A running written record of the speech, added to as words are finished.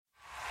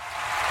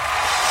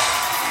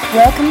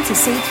Welcome to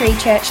C3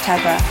 Church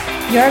Tuggerah.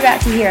 You're about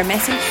to hear a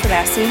message from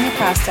our senior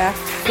pastor,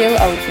 Phil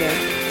Oldfield.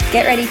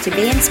 Get ready to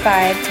be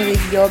inspired to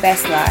live your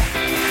best life.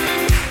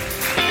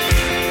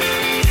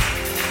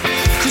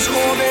 'Cause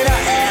all that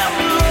I am,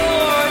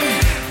 Lord,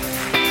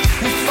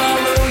 will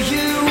follow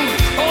you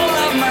all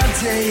of my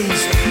days.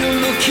 No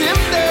looking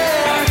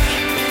back.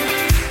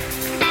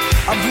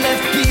 I've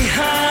left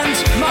behind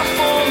my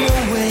former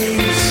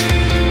ways.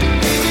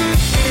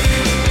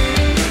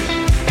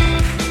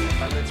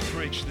 Let's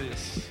preach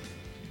this.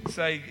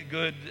 Say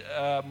good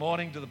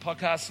morning to the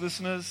podcast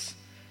listeners.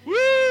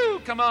 Woo!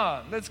 Come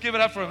on, let's give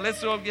it up for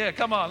them.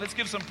 Come on, let's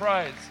give some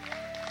praise.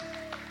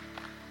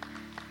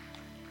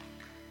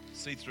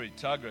 C3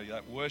 Tuggerah,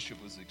 that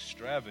worship was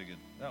extravagant.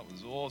 That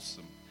was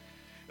awesome.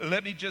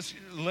 Let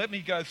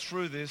me go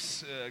through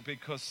this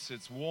because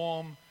it's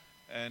warm.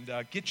 And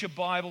get your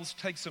Bibles,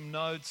 take some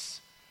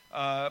notes.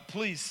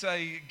 Please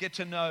get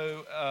to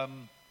know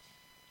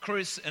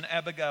Chris and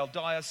Abigail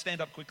Dyer.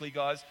 Stand up quickly,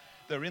 guys.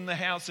 They're in the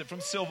house. They're from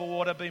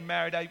Silverwater, been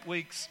married 8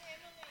 weeks.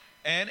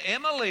 And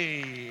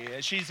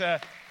Emily, she's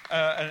not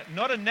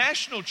a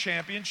national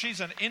champion.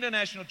 She's an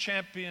international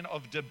champion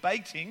of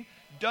debating.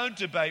 Don't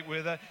debate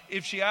with her.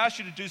 If she asks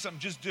you to do something,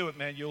 just do it,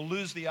 man. You'll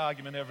lose the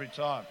argument every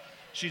time.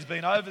 She's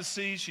been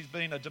overseas. She's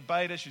been a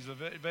debater. She's a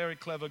very, very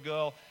clever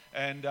girl.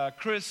 And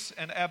Chris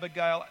and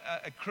Abigail,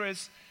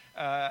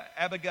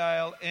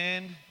 Abigail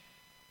and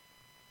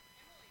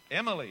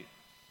Emily,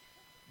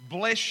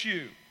 bless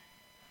you.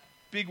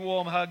 Big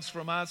warm hugs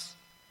from us.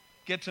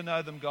 Get to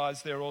know them,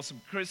 guys. They're awesome.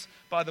 Chris,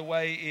 by the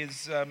way,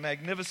 is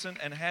magnificent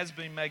and has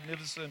been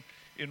magnificent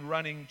in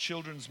running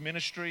children's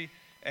ministry.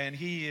 And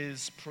he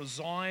is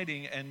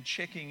presiding and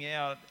checking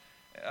out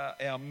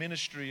our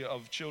ministry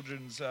of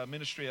children's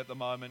ministry at the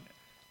moment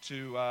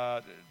to,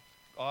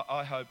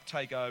 I hope,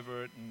 take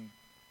over it and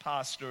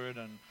pastor it.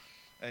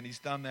 And he's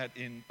done that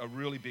in a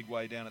really big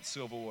way down at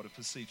Silverwater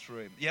for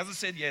C3. He hasn't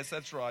said yes,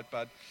 that's right,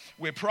 but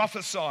we're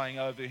prophesying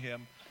over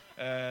him.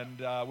 And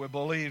we're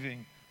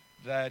believing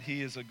that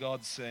he is a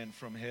godsend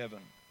from heaven.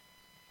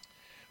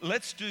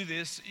 Let's do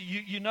this.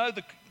 You know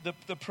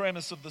the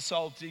premise of the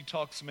soul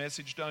detox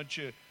message, don't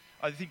you?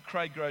 I think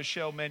Craig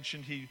Groeschel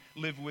mentioned he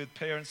lived with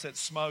parents that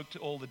smoked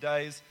all the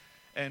days.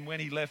 And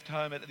when he left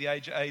home at the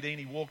age of 18,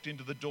 he walked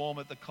into the dorm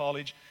at the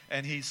college.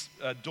 And his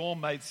dorm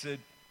mate said,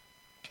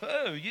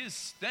 "Pooh, you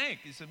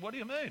stink." He said, "What do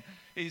you mean?"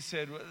 He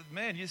said,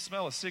 "Man, you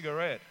smell a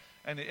cigarette."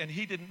 And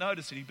he didn't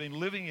notice it. He'd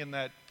been living in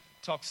that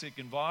toxic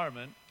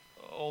environment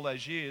all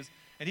those years,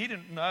 and he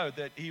didn't know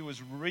that he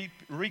was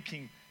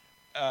reeking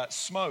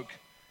smoke,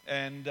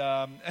 and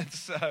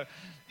so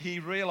he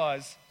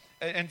realized,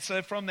 and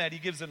so from that he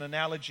gives an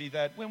analogy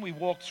that when we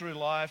walk through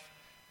life,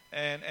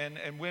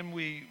 and when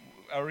we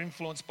are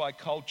influenced by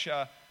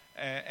culture,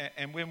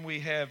 and when we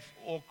have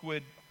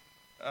awkward,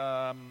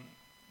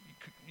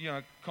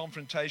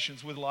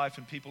 confrontations with life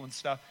and people and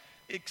stuff,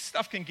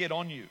 stuff can get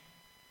on you,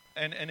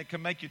 and it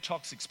can make you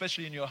toxic,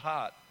 especially in your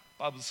heart.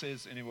 The Bible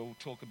says, anyway, we'll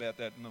talk about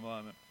that in a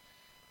moment,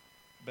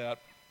 about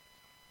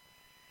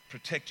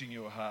protecting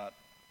your heart.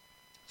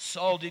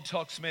 Soul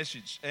detox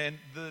message. And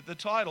the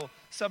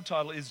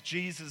subtitle is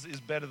Jesus is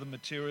Better Than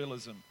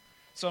Materialism.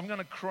 So I'm going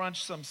to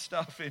crunch some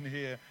stuff in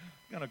here.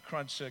 I'm going to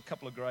crunch a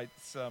couple of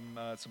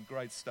some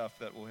great stuff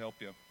that will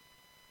help you.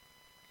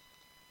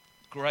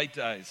 Great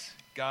days.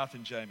 Garth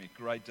and Jamie,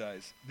 great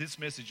days. This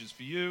message is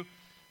for you.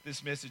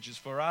 This message is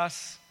for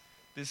us.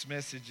 This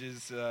message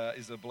is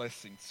a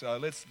blessing. So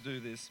let's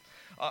do this.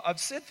 I've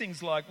said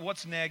things like,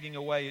 what's nagging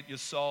away at your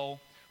soul?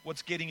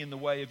 What's getting in the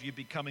way of you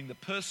becoming the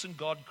person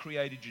God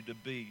created you to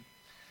be?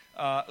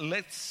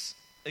 Let's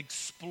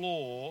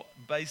explore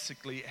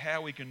basically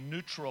how we can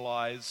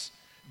neutralize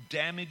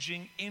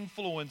damaging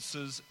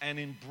influences and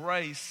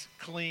embrace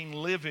clean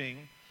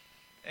living.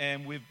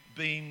 And we've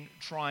been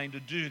trying to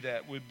do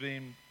that. We've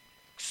been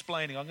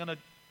explaining. I'm going to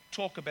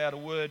talk about a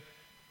word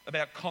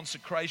about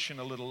consecration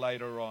a little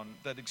later on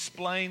that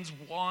explains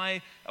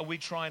why are we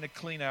trying to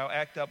clean our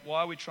act up,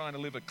 why are we trying to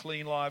live a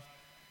clean life.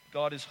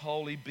 God is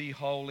holy, be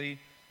holy.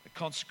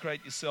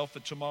 Consecrate yourself,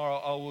 for tomorrow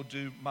I will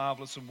do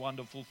marvelous and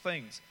wonderful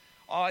things.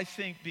 I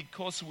think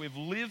because we've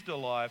lived a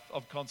life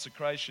of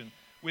consecration,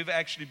 we've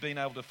actually been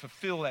able to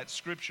fulfill that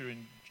scripture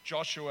in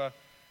Joshua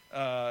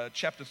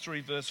chapter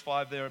 3 verse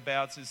 5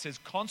 thereabouts. It says,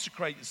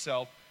 consecrate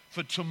yourself,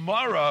 for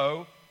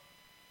tomorrow,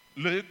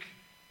 Luke,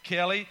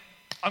 Kelly,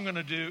 I'm going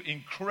to do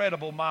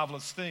incredible,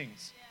 marvelous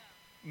things.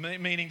 Yeah.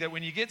 Meaning that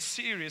when you get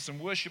serious and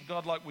worship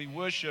God like we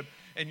worship,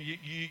 and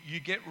you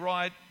get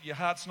right, your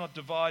heart's not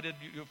divided,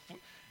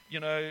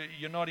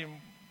 you're not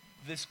in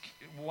this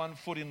 1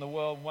 foot in the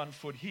world, 1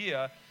 foot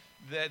here,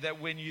 that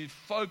when you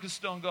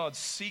focused on God,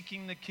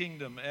 seeking the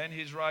kingdom and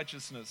his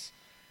righteousness,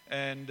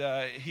 and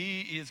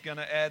he is going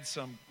to add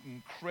some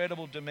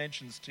incredible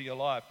dimensions to your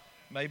life.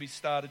 Maybe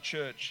start a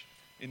church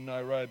in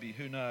Nairobi,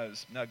 who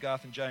knows? Now,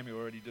 Garth and Jamie are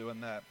already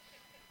doing that.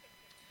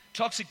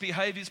 Toxic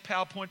behaviors,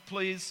 PowerPoint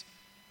please.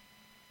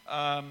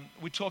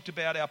 We talked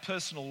about our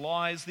personal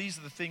lies. These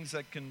are the things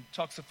that can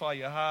toxify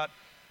your heart.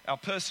 Our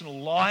personal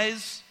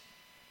lies.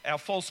 our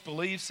false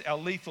beliefs, our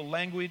lethal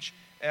language,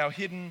 our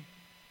hidden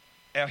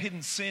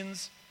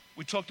sins.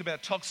 We talked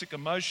about toxic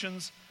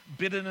emotions,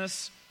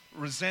 bitterness,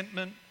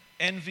 resentment,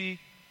 envy,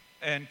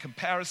 and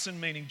comparison,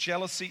 meaning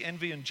jealousy,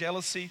 envy and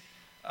jealousy,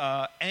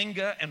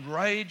 anger and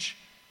rage,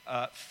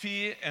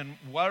 fear and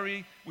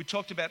worry. We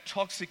talked about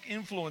toxic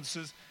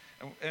influences,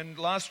 and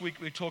last week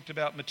we talked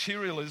about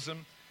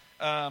materialism.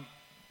 I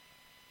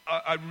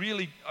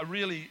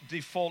really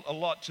default a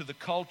lot to the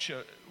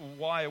culture.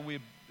 Why are we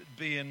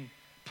being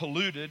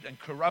polluted and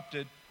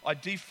corrupted? I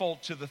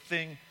default to the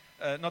thing,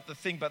 not the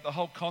thing, but the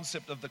whole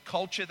concept of the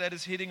culture that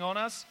is hitting on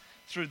us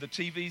through the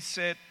TV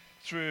set,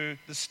 through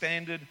the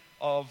standards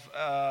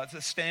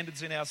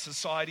in our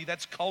society.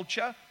 That's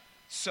culture.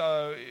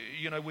 So,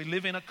 we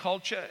live in a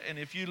culture, and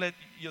if you let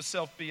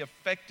yourself be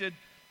affected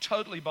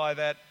totally by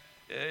that,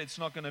 it's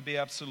not going to be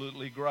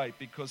absolutely great,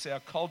 because our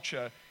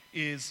culture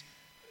is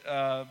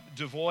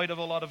devoid of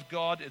a lot of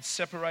God. It's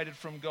separated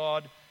from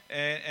God,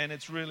 and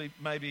it's really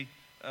maybe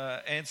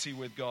antsy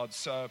with God.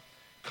 So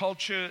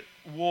culture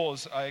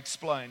wars, I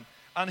explained.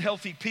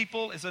 Unhealthy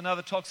people is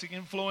another toxic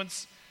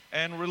influence.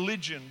 And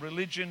religion.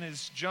 Religion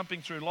is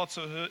jumping through lots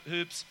of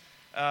hoops,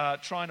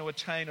 trying to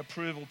attain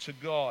approval to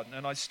God.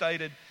 And I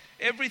stated,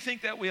 everything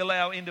that we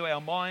allow into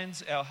our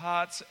minds, our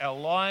hearts, our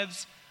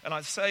lives, and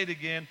I say it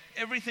again,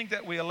 everything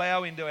that we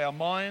allow into our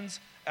minds,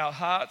 our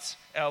hearts,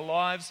 our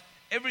lives,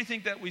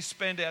 everything that we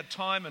spend our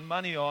time and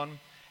money on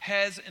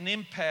has an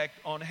impact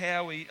on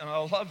how we, and I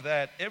love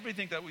that,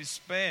 everything that we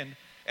spend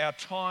our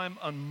time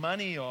and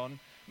money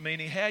on,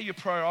 meaning how you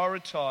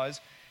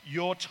prioritize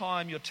your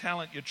time, your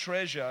talent, your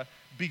treasure,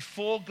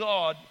 before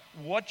God,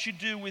 what you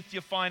do with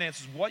your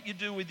finances, what you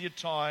do with your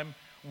time,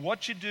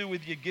 what you do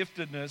with your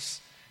giftedness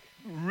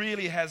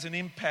really has an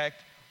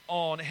impact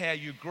on how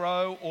you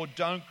grow or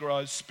don't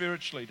grow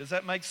spiritually. Does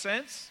that make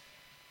sense?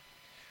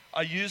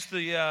 I used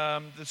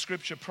the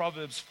scripture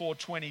Proverbs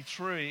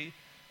 4:23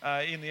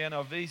 in the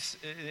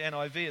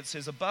NIV. It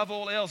says, above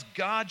all else,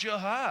 guard your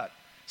heart.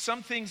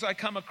 Some things I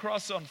come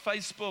across on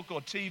Facebook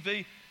or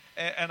TV,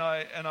 and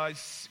I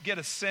get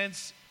a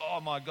sense, oh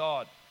my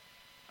God,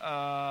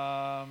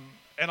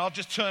 and I'll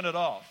just turn it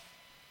off.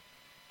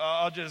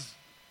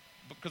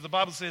 Because the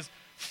Bible says,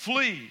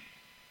 flee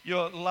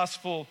your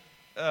lustful,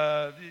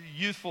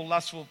 youthful,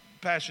 lustful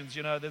passions.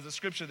 There's a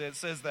scripture that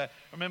says that.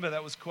 I remember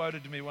that was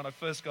quoted to me when I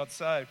first got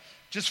saved.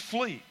 Just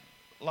flee,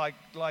 like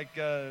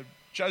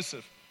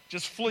Joseph.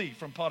 Just flee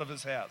from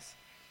Potiphar's house.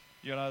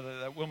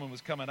 That woman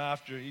was coming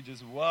after him. He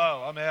just,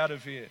 whoa, I'm out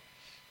of here.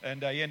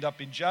 And he ended up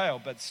in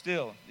jail, but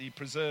still, he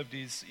preserved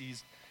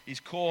his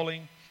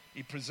calling.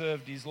 He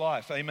preserved his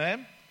life.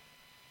 Amen?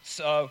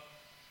 So,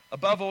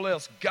 above all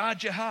else,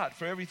 guard your heart,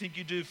 for everything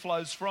you do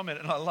flows from it.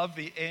 And I love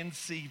the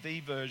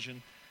NCV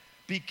version.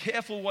 Be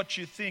careful what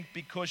you think,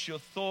 because your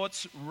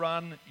thoughts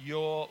run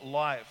your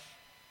life.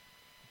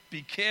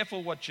 Be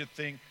careful what you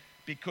think,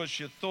 because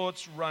your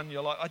thoughts run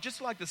your life. I'd just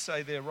like to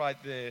say there, right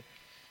there,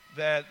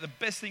 that the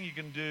best thing you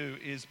can do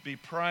is be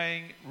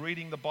praying,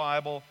 reading the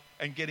Bible,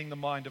 and getting the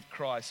mind of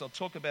Christ. I'll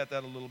talk about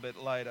that a little bit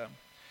later.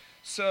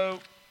 So,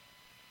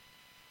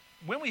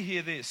 when we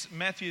hear this,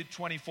 Matthew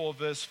 24,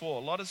 verse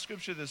 4, a lot of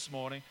scripture this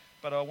morning,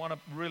 but I want to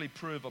really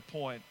prove a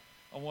point.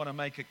 I want to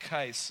make a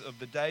case of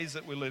the days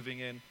that we're living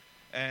in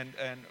and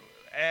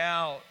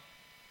our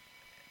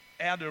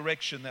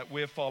direction that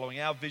we're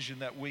following, our vision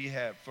that we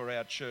have for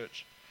our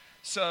church.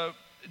 So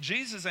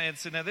Jesus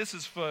answered, now this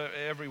is for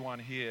everyone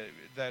here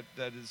that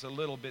is a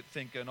little bit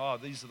thinking, oh,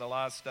 these are the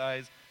last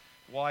days.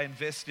 Why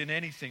invest in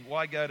anything?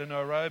 Why go to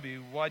Nairobi?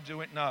 Why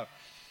do it? No.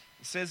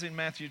 It says in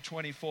Matthew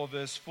 24,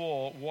 verse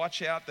 4,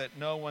 watch out that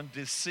no one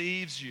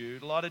deceives you.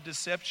 A lot of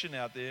deception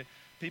out there.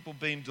 People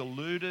being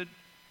deluded,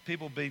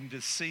 people being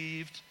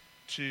deceived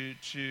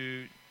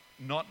to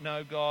not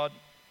know God,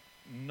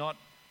 not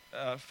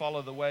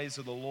follow the ways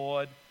of the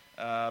Lord,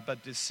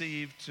 but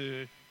deceived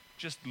to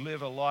just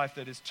live a life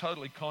that is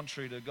totally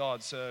contrary to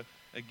God. So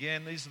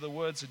again, these are the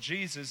words of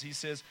Jesus. He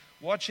says,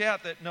 watch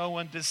out that no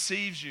one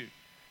deceives you.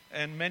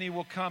 And many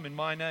will come in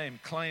my name,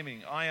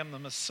 claiming, I am the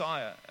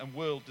Messiah, and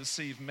will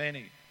deceive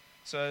many.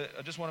 So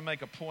I just want to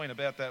make a point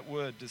about that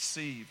word,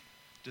 deceive,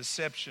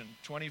 deception.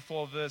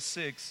 24 verse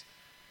 6,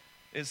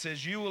 it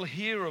says, you will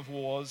hear of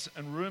wars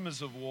and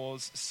rumors of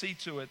wars. See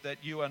to it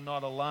that you are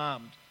not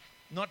alarmed,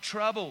 not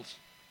troubled.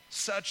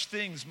 Such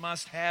things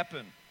must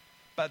happen,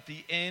 but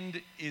the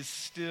end is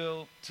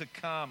still to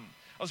come.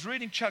 I was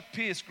reading Chuck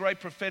Pierce, great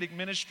prophetic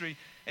ministry,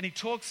 and he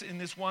talks in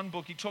this one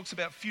book, he talks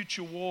about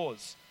future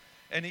wars.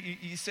 And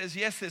he says,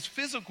 yes, there's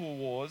physical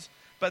wars,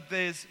 but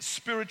there's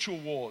spiritual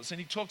wars.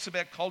 And he talks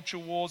about culture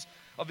wars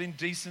of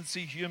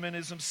indecency,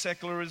 humanism,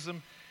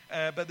 secularism,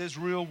 but there's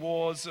real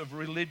wars of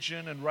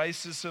religion and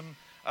racism.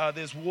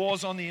 There's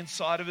wars on the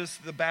inside of us.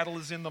 The battle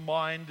is in the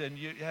mind, and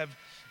you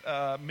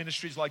have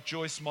ministries like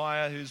Joyce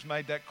Meyer, who's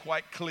made that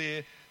quite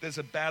clear. There's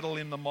a battle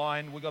in the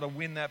mind. We've got to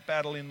win that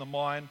battle in the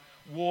mind.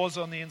 Wars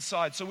on the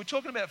inside. So we're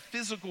talking about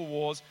physical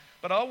wars,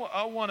 but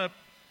I want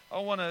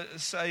to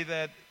say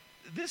that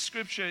this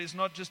scripture is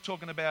not just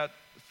talking about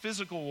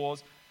physical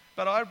wars,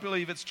 But I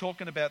believe it's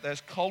talking about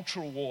those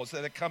cultural wars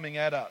that are coming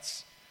at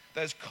us.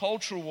 Those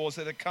cultural wars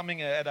that are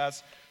coming at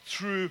us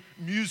through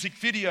music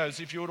videos.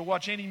 If you were to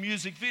watch any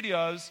music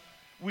videos,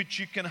 which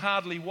you can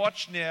hardly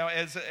watch now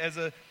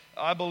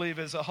I believe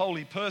as a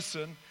holy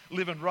person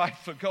living right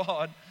for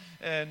God.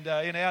 And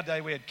in our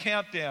day we had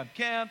countdown.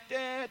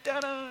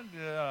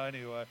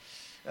 Anyway,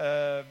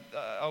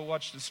 I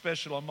watched a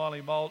special on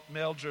Molly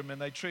Meldrum,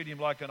 and they treat him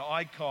like an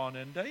icon.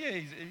 And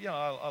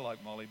I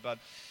like Molly, but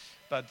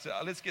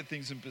let's get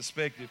things in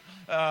perspective.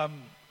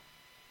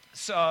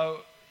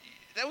 So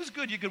that was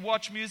good. You could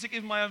watch music.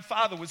 Even my own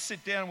father would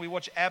sit down and we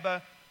watch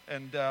ABBA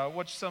and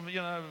watch some,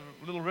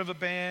 Little River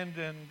Band.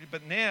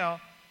 But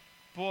now,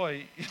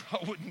 boy,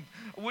 I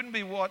wouldn't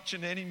be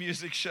watching any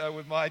music show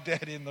with my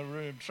dad in the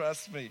room.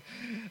 Trust me,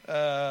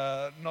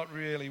 not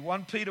really.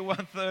 1 Peter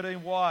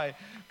 1:13. Why?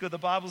 Because the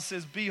Bible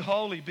says, "Be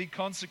holy, be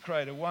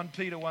consecrated." 1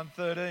 Peter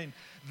 1:13.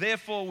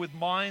 Therefore, with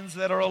minds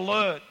that are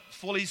alert,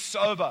 fully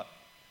sober,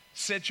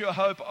 set your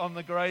hope on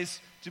the grace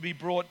to be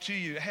brought to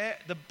you.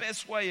 The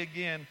best way,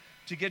 again,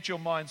 to get your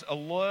minds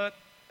alert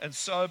and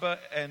sober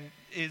and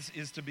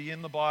is to be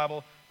in the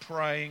Bible,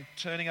 praying,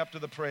 turning up to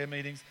the prayer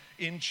meetings,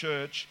 in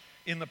church,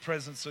 in the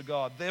presence of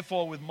God.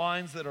 Therefore, with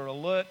minds that are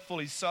alert,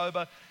 fully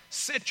sober,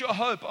 set your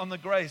hope on the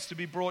grace to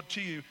be brought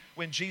to you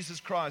when Jesus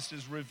Christ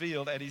is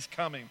revealed at his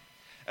coming.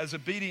 As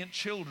obedient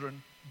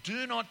children,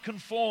 do not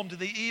conform to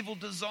the evil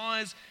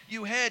desires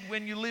you had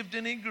when you lived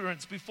in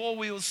ignorance before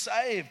we were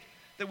saved,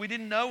 that we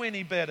didn't know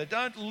any better.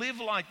 Don't live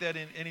like that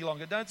any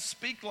longer. Don't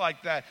speak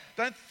like that.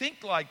 Don't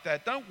think like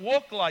that. Don't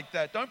walk like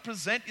that. Don't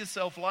present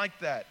yourself like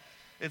that.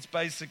 It's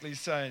basically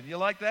saying, you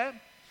like that?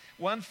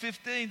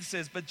 1:15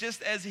 says, but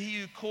just as he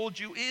who called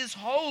you is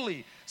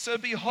holy, so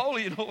be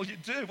holy in all you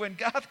do. When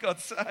Garth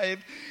got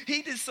saved,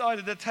 he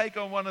decided to take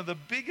on one of the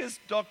biggest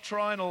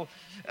doctrinal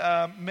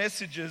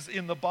messages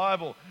in the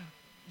Bible,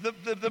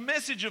 the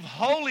message of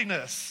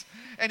holiness.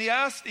 And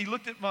he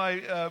looked at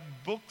my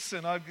books,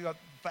 and I've got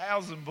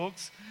 1,000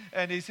 books,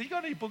 and he said, "You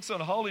got any books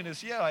on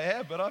holiness?" "Yeah, I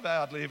have, but I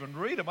hardly even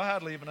read them. I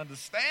hardly even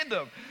understand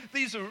them."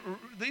 These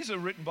are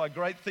written by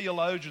great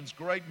theologians,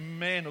 great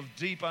men of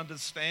deep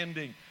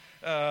understanding.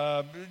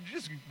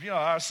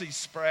 R.C.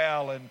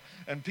 Sproul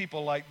and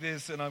people like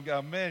this, and I'm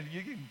going, man,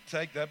 you can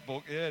take that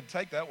book,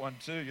 take that one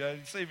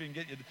too, see if you can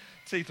get your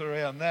teeth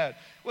around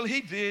that. Well,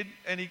 he did,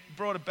 and he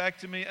brought it back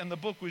to me, and the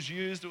book was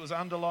used, it was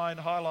underlined,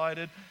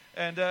 highlighted,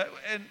 and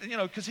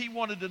because he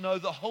wanted to know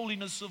the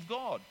holiness of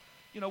God.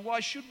 Why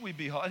should we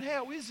be holy? And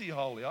how is he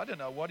holy? I don't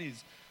know what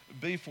his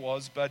beef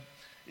was, but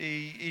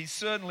he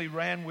certainly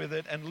ran with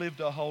it and lived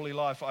a holy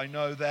life. I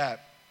know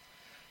that.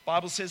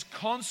 Bible says,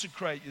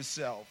 consecrate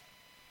yourself,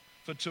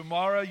 for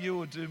tomorrow you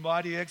will do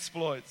mighty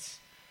exploits.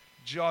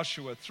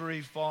 Joshua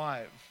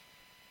 3:5.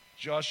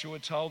 Joshua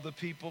told the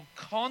people,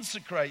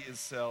 consecrate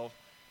yourself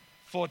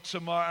for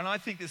tomorrow. And I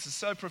think this is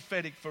so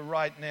prophetic for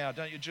right now,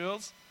 don't you,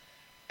 Jules?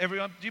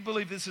 Everyone, do you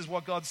believe this is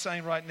what God's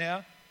saying right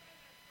now?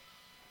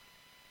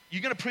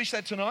 You're going to preach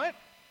that tonight?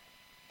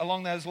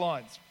 Along those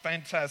lines.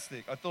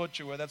 Fantastic. I thought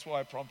you were. That's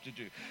why I prompted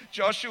you.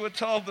 Joshua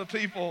told the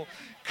people,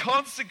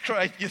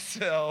 consecrate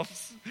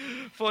yourselves,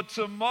 for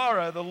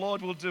tomorrow the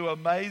Lord will do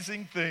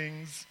amazing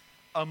things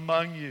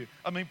among you.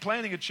 I mean,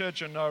 planting a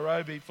church in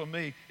Nairobi for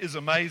me is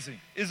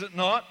amazing. Is it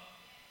not?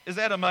 Is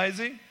that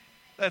amazing?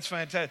 That's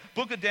fantastic.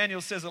 Book of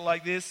Daniel says it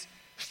like this.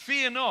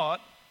 Fear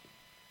not,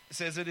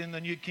 says it in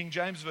the New King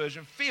James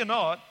Version, fear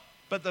not,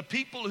 but the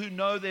people who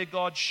know their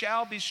God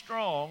shall be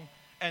strong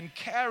and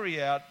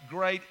carry out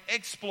great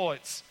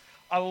exploits.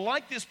 I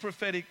like this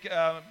prophetic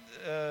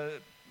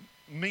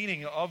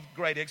meaning of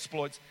great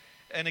exploits.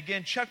 And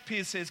again, Chuck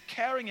Pierce says,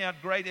 carrying out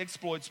great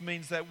exploits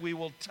means that we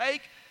will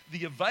take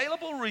the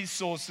available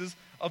resources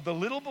of the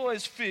little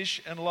boy's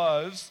fish and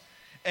loaves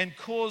and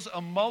cause a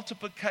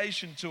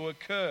multiplication to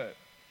occur.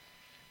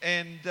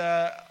 And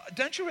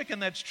don't you reckon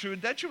that's true?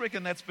 And don't you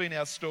reckon that's been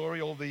our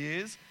story all the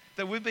years?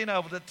 That we've been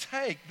able to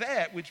take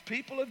that which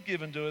people have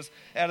given to us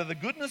out of the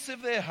goodness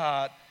of their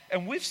heart,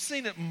 and we've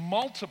seen it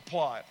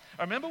multiply.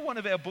 I remember one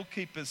of our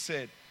bookkeepers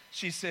said,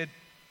 she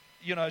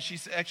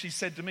actually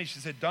said to me, she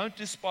said, don't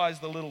despise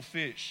the little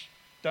fish.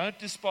 Don't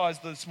despise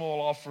the small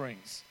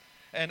offerings.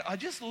 And I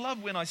just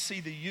love when I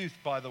see the youth,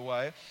 by the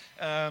way,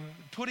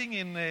 putting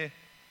in their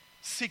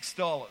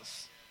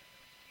 $6.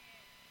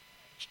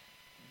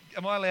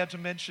 Am I allowed to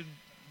mention?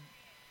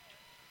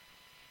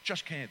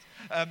 Josh Cairns.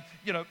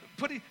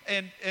 Putting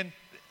and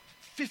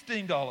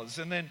 $15,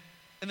 and then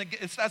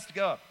it starts to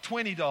go up,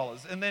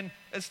 $20, and then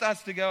it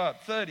starts to go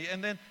up, $30,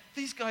 and then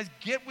these guys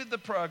get with the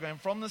program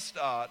from the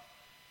start,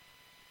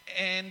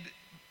 and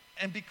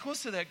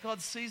because of that, God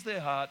sees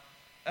their heart,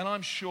 and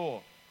I'm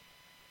sure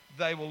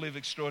they will live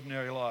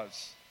extraordinary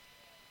lives.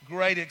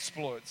 Great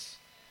exploits.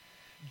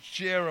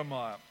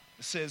 Jeremiah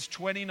says,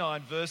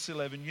 29, verse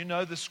 11, you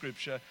know the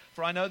scripture,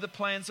 for I know the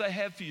plans I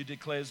have for you,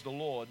 declares the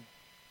Lord,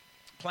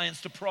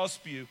 plans to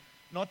prosper you,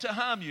 not to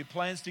harm you,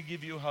 plans to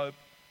give you hope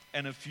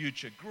and a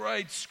future.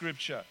 Great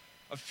scripture,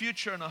 a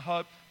future and a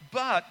hope.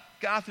 But,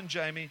 Garth and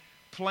Jamie,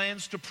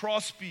 plans to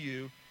prosper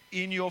you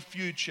in your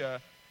future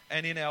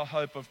and in our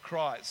hope of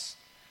Christ.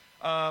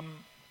 I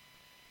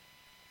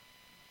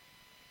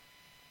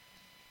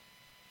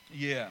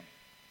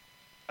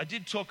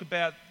did talk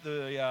about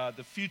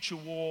the future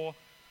war,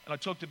 and I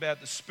talked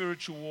about the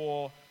spiritual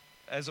war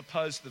as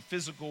opposed to the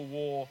physical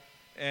war.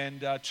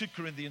 And 2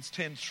 Corinthians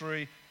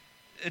 10:3,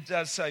 it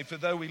does say, for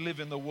though we live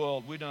in the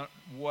world, we don't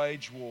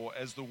wage war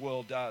as the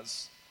world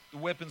does. The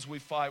weapons we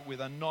fight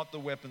with are not the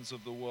weapons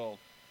of the world.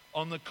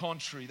 On the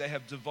contrary, they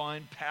have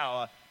divine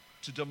power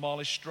to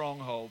demolish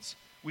strongholds.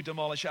 We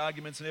demolish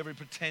arguments and every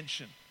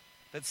pretension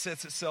that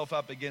sets itself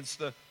up against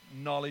the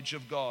knowledge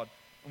of God.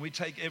 And we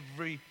take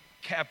every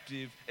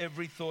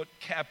thought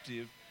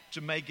captive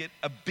to make it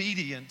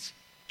obedient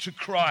to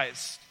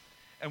Christ.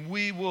 And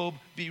we will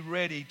be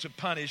ready to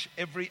punish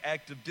every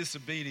act of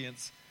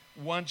disobedience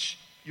once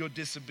your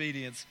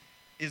disobedience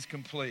is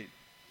complete.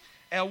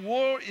 Our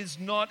war is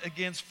not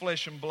against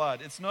flesh and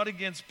blood. It's not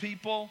against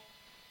people.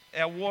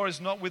 Our war is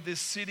not with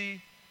this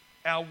city.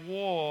 Our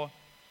war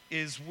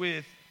is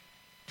with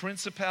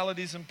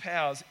principalities and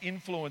powers,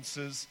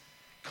 influences,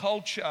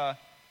 culture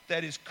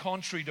that is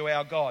contrary to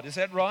our God. Is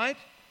that right?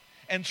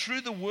 And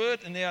through the word,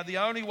 and now the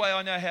only way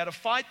I know how to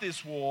fight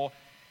this war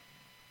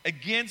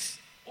against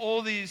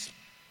all these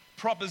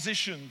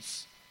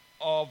propositions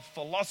of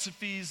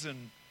philosophies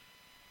and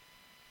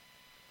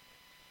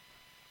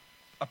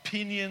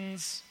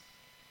opinions,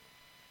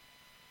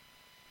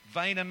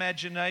 vain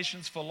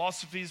imaginations,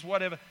 philosophies,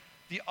 whatever.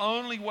 The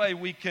only way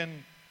we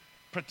can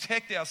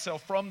protect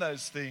ourselves from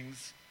those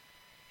things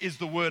is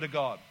the Word of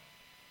God.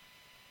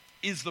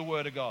 Is the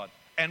Word of God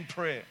and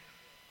prayer.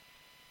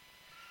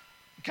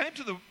 I came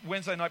to the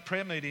Wednesday night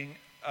prayer meeting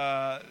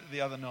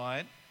the other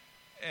night,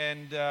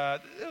 and there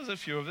was a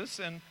few of us,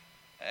 and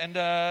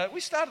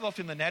we started off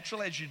in the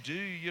natural, as you do,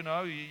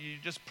 you're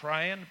just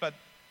praying, but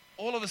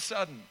all of a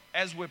sudden,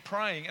 as we're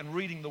praying and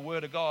reading the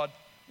Word of God,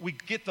 we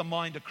get the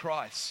mind of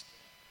Christ.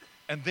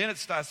 And then it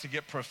starts to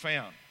get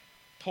profound.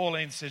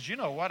 Pauline says, you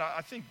know what,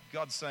 I think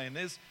God's saying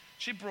this.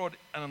 She brought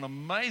an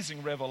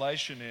amazing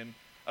revelation in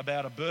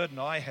about a burden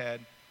I had,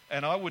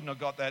 and I wouldn't have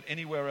got that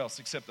anywhere else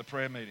except the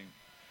prayer meeting.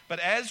 But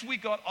as we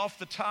got off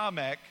the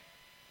tarmac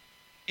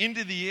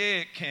into the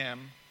air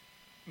cam,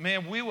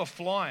 man, we were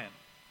flying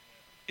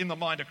in the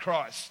mind of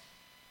Christ.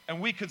 And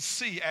we could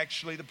see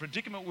actually the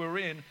predicament we're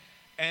in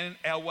and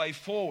our way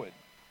forward.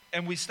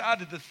 And we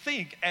started to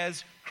think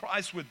as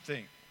Christ would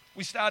think.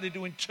 We started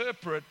to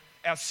interpret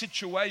our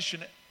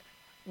situation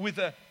with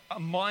a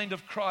mind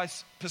of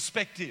Christ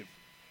perspective,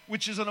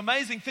 which is an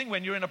amazing thing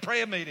when you're in a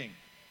prayer meeting,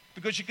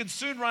 because you can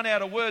soon run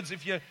out of words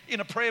if you're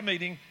in a prayer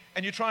meeting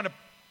and you're trying to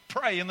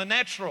pray in the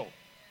natural.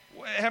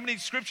 How many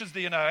scriptures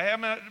do you know? How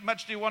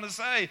much do you want to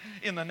say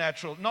in the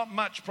natural? Not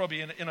much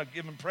probably in a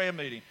given prayer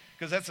meeting,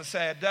 because that's a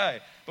sad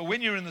day. But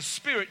when you're in the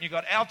Spirit and you've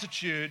got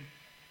altitude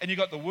and you've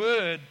got the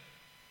Word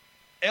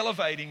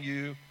elevating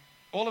you,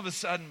 all of a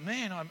sudden,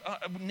 man,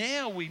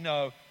 now we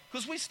know.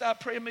 Because we start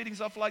prayer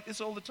meetings off like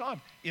this all the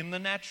time, in the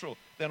natural.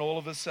 Then all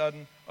of a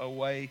sudden,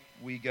 away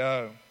we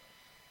go.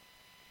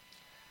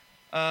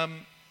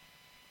 The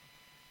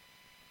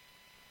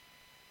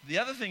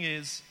other thing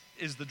is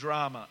the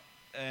drama.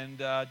 And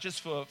just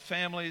for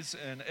families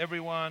and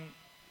everyone,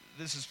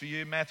 this is for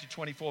you, Matthew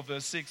 24,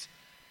 verse 6.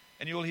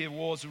 And you will hear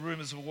wars and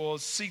rumors of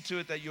wars. See to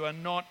it that you are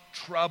not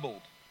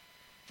troubled.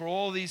 For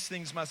all these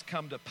things must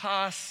come to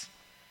pass,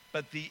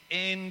 but the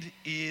end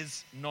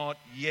is not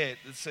yet,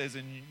 it says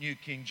in New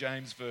King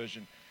James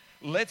Version.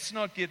 Let's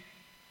not get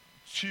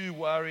too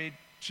worried,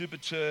 too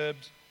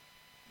perturbed.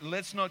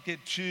 Let's not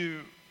get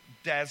too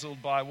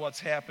dazzled by what's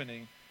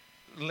happening.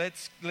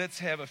 Let's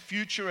have a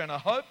future and a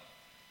hope.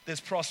 There's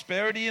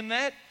prosperity in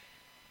that.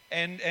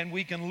 And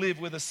we can live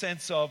with a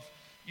sense of,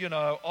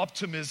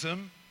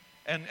 optimism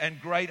and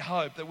great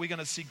hope that we're going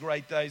to see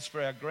great days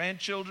for our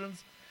grandchildren,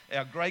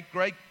 our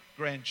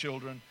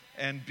great-great-grandchildren,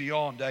 and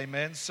beyond.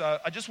 Amen. So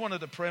I just wanted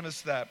to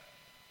premise that.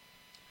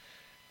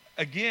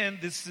 Again,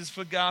 this is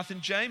for Garth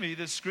and Jamie,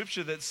 this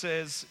scripture that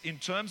says, in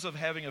terms of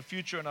having a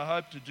future and a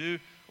hope to do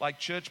like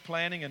church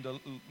planning and to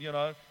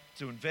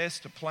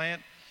invest, to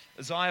plant.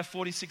 Isaiah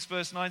 46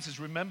 verse 9 says,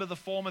 remember the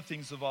former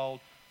things of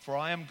old, for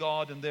I am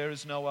God and there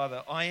is no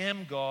other. I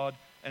am God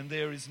and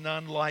there is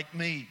none like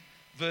me.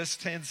 Verse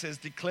 10 says,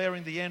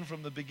 declaring the end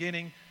from the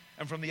beginning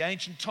and from the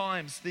ancient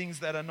times, things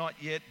that are not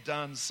yet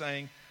done,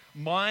 saying,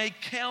 my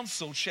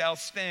counsel shall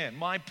stand,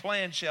 my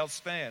plan shall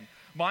stand,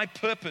 my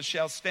purpose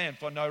shall stand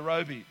for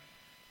Nairobi.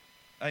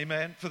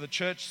 Amen. For the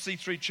church,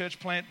 C3 church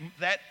plant,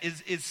 that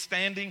is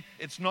standing.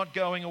 It's not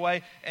going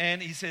away.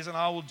 And he says, and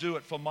I will do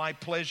it for my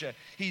pleasure.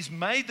 He's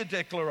made the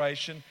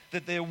declaration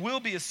that there will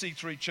be a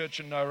C3 church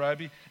in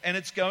Nairobi, and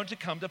it's going to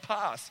come to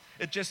pass.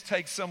 It just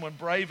takes someone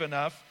brave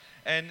enough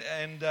and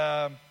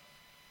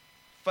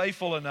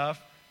faithful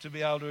enough to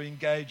be able to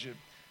engage it.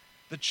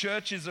 The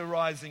church is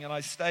arising, and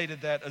I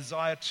stated that,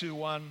 Isaiah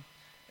 2:1,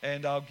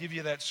 and I'll give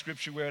you that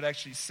scripture where it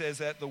actually says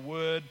that, the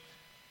word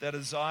that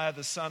Isaiah,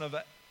 the son of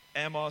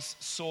Amos,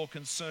 saw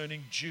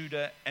concerning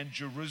Judah and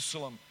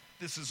Jerusalem.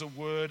 This is a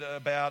word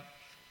about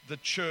the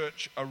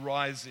church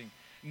arising.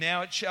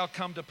 Now it shall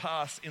come to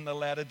pass in the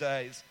latter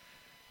days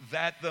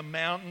that the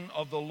mountain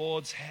of the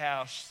Lord's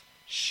house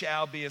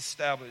shall be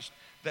established.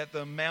 That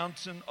the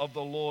mountain of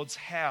the Lord's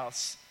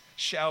house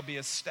shall be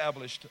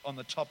established on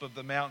the top of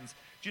the mountains.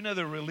 Do you know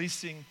they're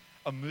releasing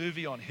a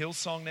movie on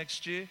Hillsong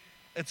next year?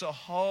 It's a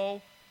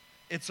whole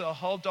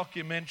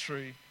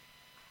documentary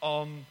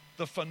on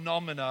the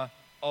phenomena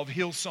of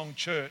Hillsong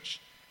Church.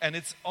 And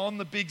it's on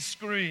the big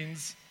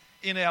screens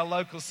in our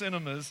local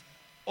cinemas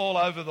all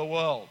over the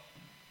world.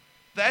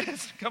 That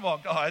is, come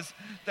on guys,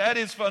 that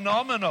is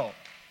phenomenal.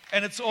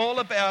 And it's all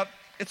about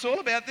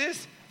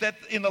this, that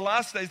in the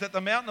last days, that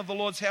the mountain of the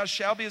Lord's house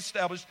shall be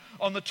established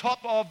on the top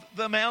of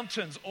the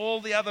mountains,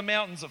 all the other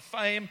mountains of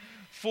fame,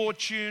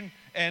 fortune,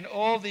 and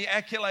all the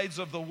accolades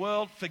of the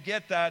world.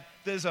 Forget that.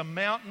 There's a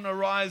mountain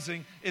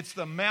arising. It's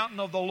the mountain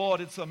of the Lord.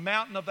 It's the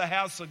mountain of the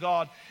house of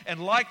God. And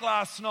like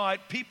last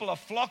night, people are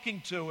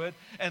flocking to it,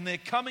 and they're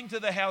coming to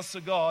the house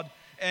of God.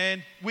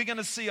 And we're going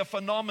to see a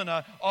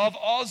phenomena of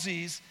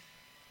Aussies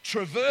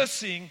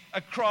traversing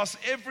across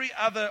every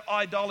other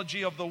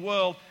ideology of the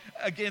world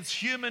against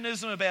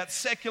humanism, about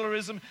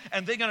secularism,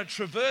 and they're going to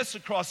traverse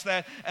across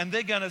that, and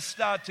they're going to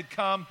start to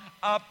come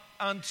up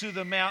unto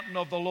the mountain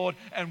of the Lord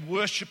and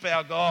worship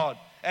our God,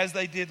 as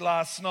they did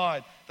last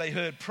night. They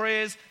heard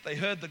prayers, they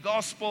heard the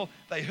gospel,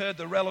 they heard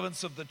the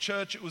relevance of the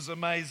church. It was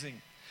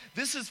amazing.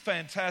 This is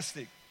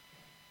fantastic.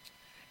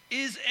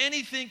 Is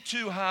anything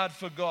too hard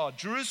for God?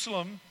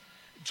 Jerusalem,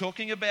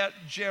 talking about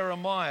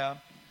Jeremiah,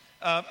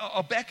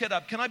 I'll back it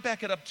up. Can I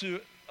back it up to,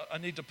 I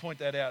need to point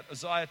that out,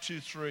 Isaiah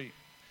 2:3.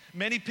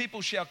 Many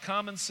people shall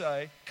come and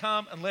say,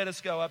 come and let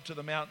us go up to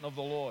the mountain of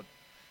the Lord.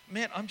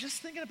 Man, I'm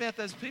just thinking about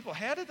those people.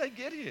 How did they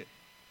get here?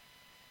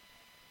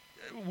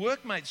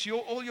 Workmates,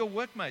 all your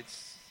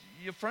workmates,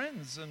 your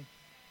friends and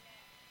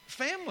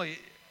family.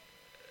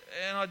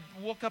 And I'd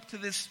walk up to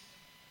this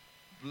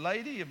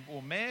lady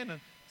or man and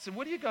say,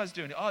 what are you guys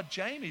doing? Oh,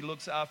 Jamie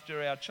looks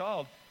after our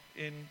child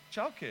in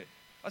childcare.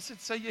 I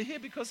said, so you're here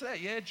because of that?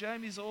 Yeah,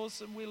 Jamie's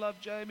awesome. We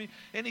love Jamie.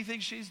 Anything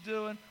she's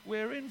doing,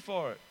 we're in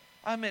for it.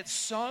 I met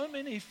so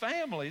many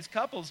families,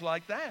 couples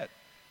like that.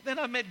 Then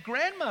I met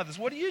grandmothers.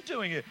 What are you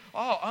doing here?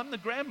 Oh, I'm the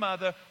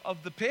grandmother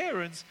of the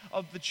parents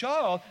of the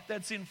child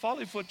that's in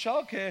Follyfoot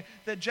childcare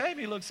that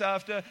Jamie looks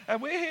after.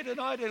 And we're here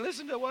tonight to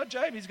listen to what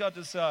Jamie's got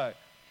to say.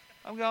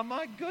 I'm going,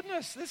 my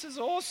goodness, this is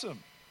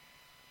awesome.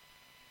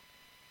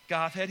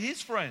 Garth had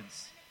his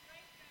friends.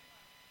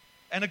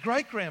 And a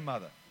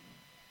great-grandmother.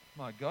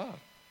 My God.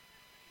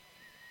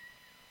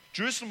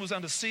 Jerusalem was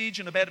under siege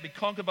and about to be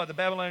conquered by the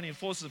Babylonian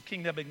forces of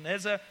King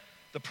Nebuchadnezzar.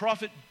 The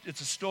prophet, it's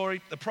a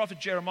story, the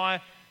prophet Jeremiah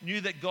knew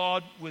that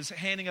God was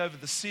handing over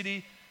the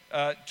city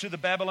to the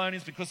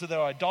Babylonians because of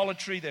their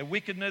idolatry, their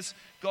wickedness.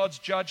 God's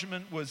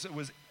judgment was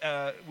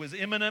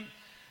imminent.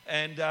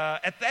 And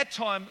at that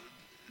time,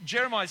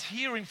 Jeremiah's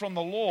hearing from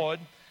the Lord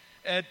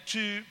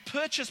to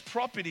purchase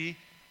property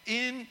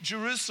in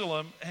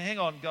Jerusalem. Hang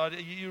on, God,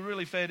 you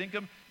really fair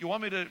income? You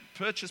want me to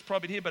purchase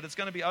property here, but it's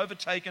going to be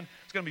overtaken.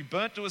 It's going to be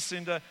burnt to a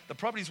cinder. The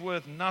property's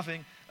worth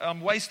nothing.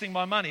 I'm wasting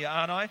my money,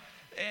 aren't I?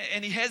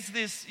 And he has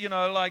this,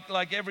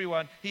 like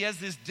everyone, he has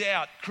this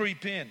doubt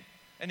creep in.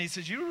 And he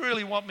says, you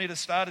really want me to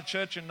start a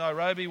church in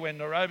Nairobi when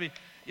Nairobi,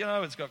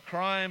 it's got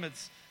crime,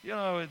 it's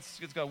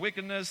got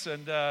wickedness,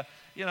 and,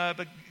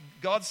 but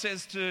God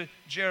says to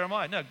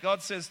Jeremiah, no,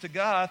 God says to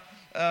Garth,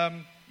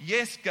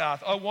 yes,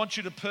 Garth, I want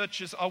you to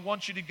purchase, I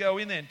want you to go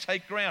in there and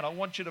take ground. I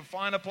want you to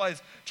find a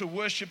place to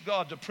worship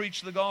God, to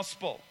preach the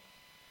gospel.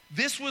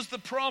 This was the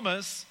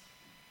promise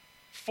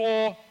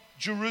for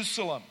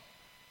Jerusalem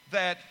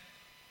that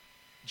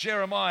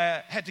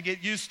Jeremiah had to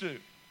get used to.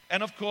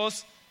 And of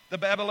course, the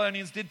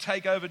Babylonians did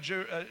take over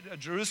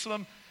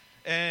Jerusalem,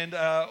 and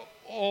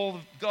all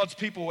of God's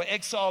people were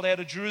exiled out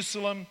of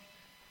Jerusalem.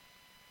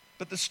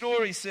 But the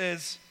story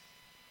says,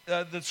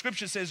 the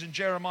scripture says in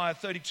Jeremiah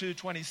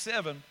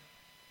 32:27,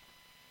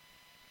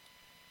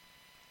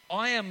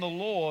 I am the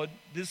Lord,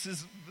 this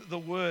is the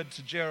word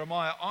to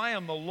Jeremiah, I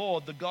am the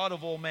Lord, the God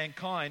of all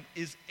mankind.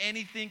 Is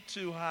anything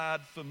too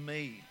hard for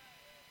me?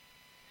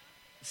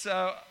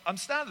 So I'm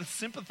starting to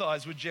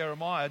sympathize with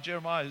Jeremiah.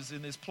 Jeremiah is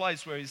in this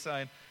place where he's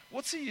saying,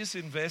 what's the use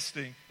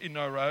investing in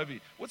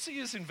Nairobi? What's the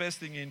use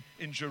investing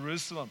in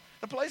Jerusalem?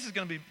 The place is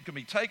going to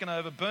be taken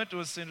over, burnt to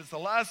a cinder. It's the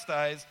last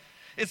days.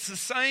 It's the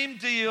same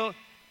deal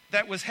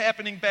that was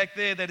happening back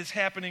there that is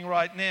happening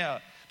right now.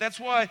 That's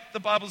why the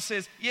Bible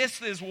says, yes,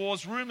 there's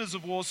wars, rumors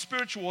of wars,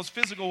 spiritual wars,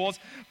 physical wars,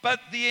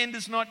 but the end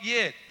is not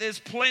yet. There's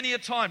plenty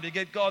of time to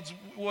get God's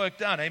work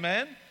done,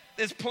 amen?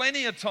 There's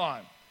plenty of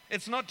time.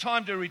 It's not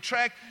time to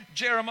retract.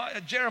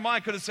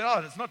 Jeremiah could have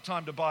said, it's not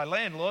time to buy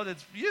land, Lord.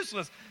 It's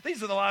useless.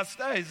 These are the last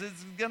days.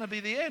 It's going to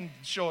be the end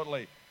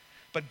shortly.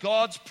 But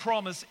God's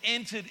promise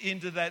entered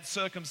into that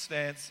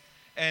circumstance,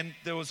 and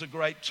there was a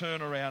great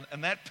turnaround.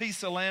 And that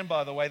piece of land,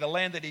 by the way, the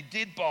land that he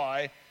did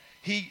buy,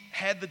 he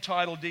had the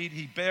title deed,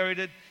 he buried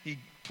it, he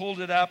pulled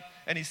it up,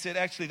 and he said,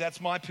 actually,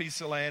 that's my piece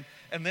of land.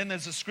 And then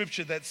there's a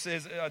scripture that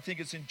says, I think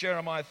it's in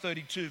Jeremiah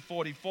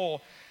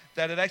 32:44,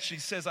 that it actually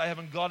says, I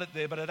haven't got it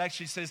there, but it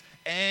actually says,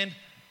 and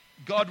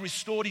God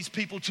restored his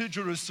people to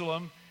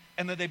Jerusalem,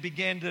 and that they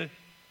began to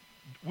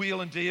wheel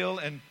and deal,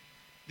 and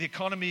the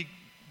economy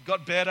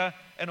got better,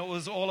 and it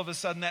was all of a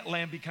sudden that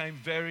land became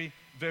very,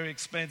 very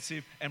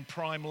expensive and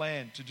prime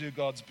land to do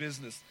God's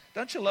business.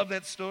 Don't you love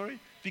that story?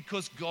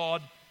 Because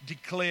God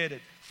declared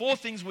it. 4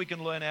 things we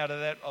can learn out of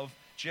that, of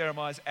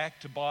Jeremiah's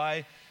act to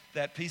buy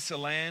that piece of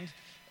land.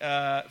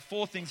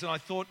 4 things that I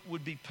thought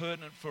would be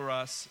pertinent for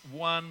us.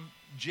 1,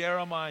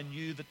 Jeremiah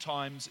knew the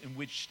times in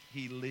which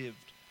he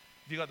lived.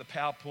 If you got the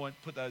PowerPoint,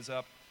 put those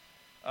up.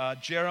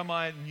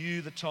 Jeremiah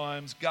knew the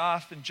times.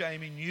 Garth and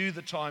Jamie knew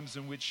the times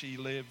in which he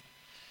lived.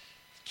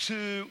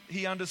 2,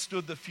 he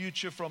understood the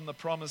future from the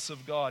promise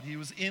of God. He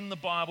was in the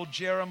Bible.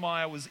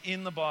 Jeremiah was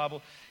in the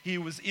Bible. He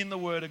was in the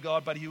Word of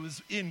God, but he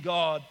was in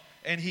God,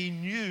 and he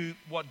knew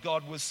what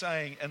God was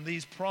saying, and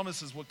these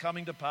promises were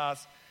coming to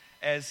pass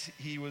as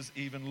he was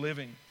even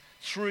living.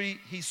 3,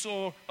 he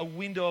saw a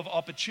window of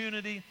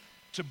opportunity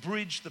to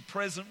bridge the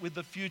present with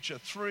the future.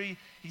 3,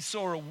 he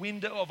saw a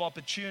window of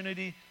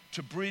opportunity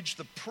to bridge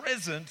the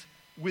present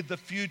with the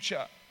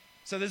future.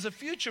 So there's a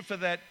future for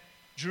that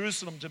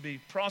Jerusalem to be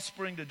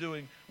prospering, to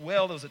doing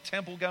well. There was a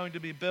temple going to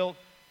be built.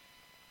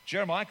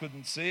 Jeremiah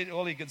couldn't see it.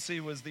 All he could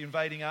see was the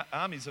invading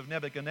armies of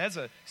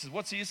Nebuchadnezzar. He says,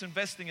 what's the use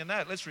investing in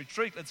that? Let's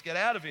retreat. Let's get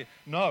out of here.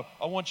 No,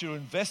 I want you to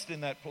invest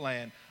in that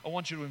land. I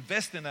want you to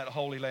invest in that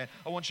holy land.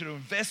 I want you to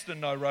invest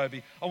in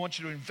Nairobi. I want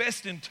you to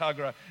invest in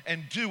Tuggerah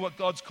and do what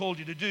God's called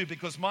you to do,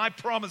 because my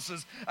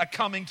promises are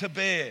coming to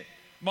bear.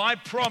 My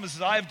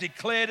promises, I have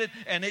declared it,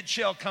 and it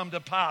shall come to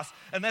pass.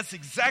 And that's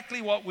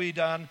exactly what we've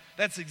done.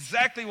 That's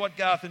exactly what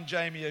Garth and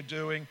Jamie are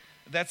doing.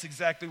 That's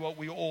exactly what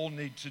we all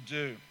need to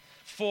do.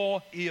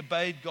 4, he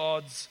obeyed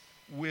God's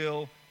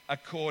will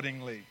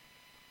accordingly.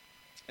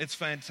 It's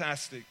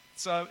fantastic.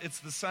 So it's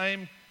the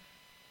same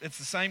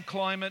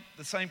climate.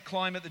 The same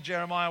climate that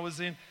Jeremiah was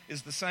in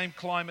is the same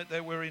climate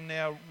that we're in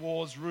now.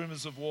 Wars,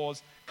 rumors of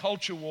wars,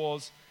 culture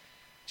wars.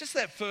 Just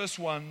that first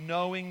one,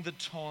 knowing the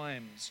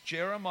times.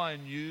 Jeremiah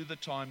knew the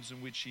times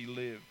in which he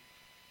lived.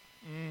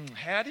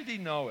 How did he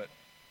know it?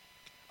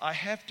 I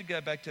have to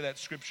go back to that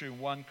scripture in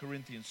 1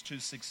 Corinthians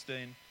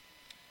 2:16.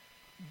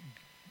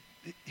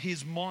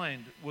 His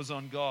mind was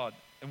on God.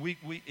 And we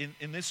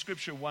in this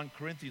scripture, 1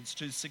 Corinthians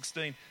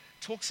 2:16,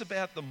 talks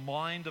about the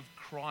mind of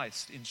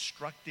Christ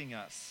instructing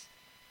us.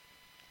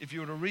 If you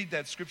were to read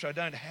that scripture, I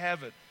don't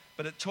have it,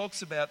 but it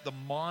talks about the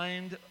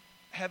mind,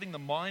 having the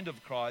mind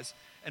of Christ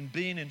and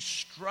being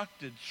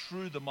instructed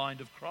through the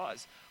mind of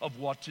Christ of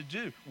what to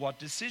do, what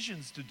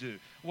decisions to do,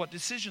 what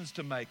decisions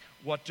to make,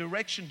 what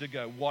direction to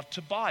go, what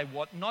to buy,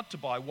 what not to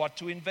buy, what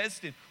to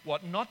invest in,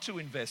 what not to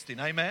invest in.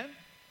 Amen?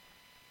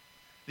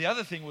 The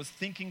other thing was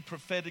thinking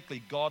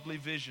prophetically, godly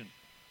vision.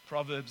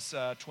 Proverbs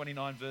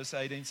 29 verse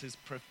 18 says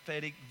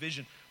prophetic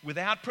vision.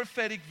 Without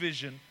prophetic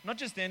vision, not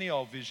just any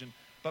old vision,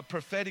 but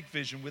prophetic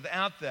vision,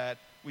 without that,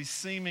 we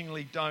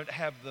seemingly don't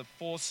have the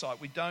foresight.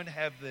 We don't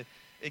have the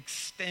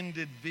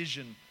extended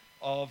vision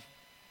of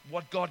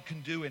what God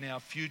can do in our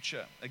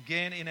future.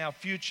 Again, in our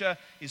future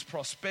is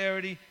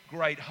prosperity,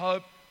 great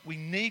hope. We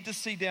need to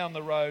see down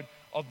the road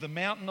of the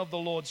mountain of the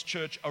Lord's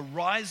church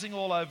arising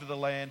all over the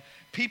land,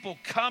 people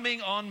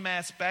coming en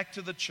masse back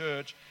to the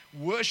church,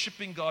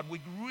 worshiping God. We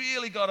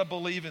really got to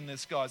believe in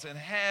this, guys, and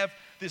have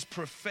this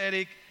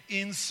prophetic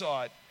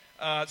insight.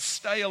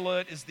 Stay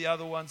alert is the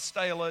other one.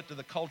 Stay alert to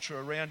the culture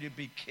around you.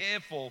 Be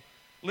careful.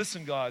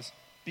 Listen, guys,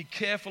 be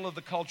careful of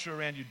the culture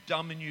around you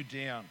dumbing you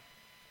down.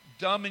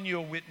 Dumbing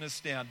your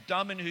witness down.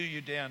 Dumbing who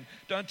you're down.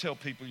 Don't tell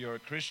people you're a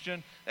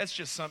Christian. That's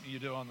just something you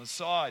do on the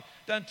side.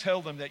 Don't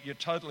tell them that you're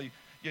totally,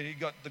 you've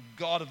got the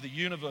God of the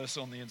universe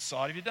on the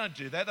inside. If you don't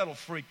do that, that'll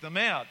freak them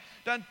out.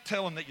 Don't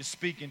tell them that you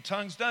speak in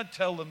tongues. Don't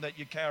tell them that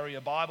you carry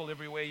a Bible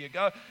everywhere you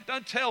go.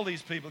 Don't tell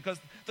these people, because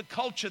the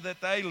culture that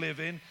they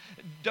live in,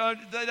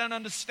 they don't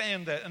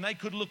understand that, and they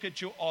could look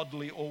at you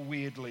oddly or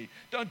weirdly.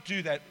 Don't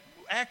do that.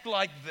 Act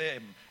like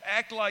them.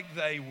 Act like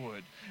they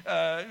would.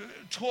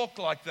 Talk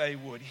like they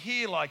would.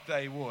 Hear like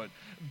they would.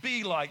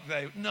 Be like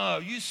they would. No,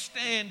 you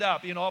stand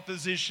up in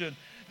opposition.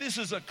 This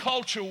is a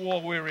culture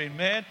war we're in,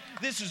 man.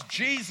 This is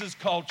Jesus'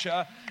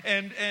 culture,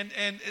 and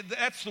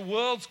that's the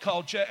world's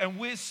culture, and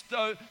we're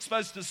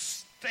supposed to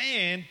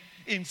stand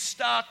in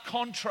stark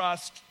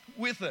contrast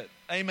with it.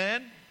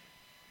 Amen?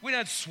 We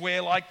don't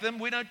swear like them.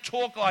 We don't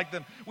talk like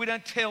them. We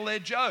don't tell their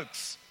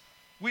jokes.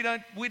 We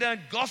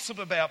don't gossip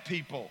about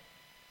people.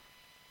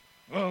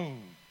 Oh,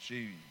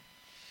 gee.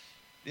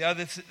 The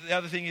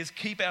other thing is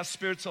keep our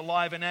spirits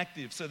alive and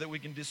active so that we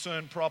can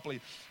discern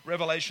properly.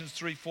 Revelations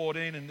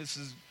 3:14, and this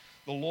is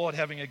the Lord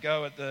having a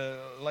go at the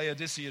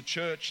Laodicea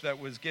church that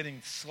was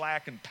getting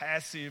slack and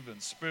passive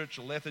and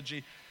spiritual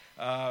lethargy.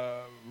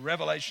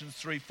 Revelations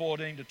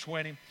 3:14 to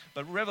 20.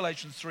 But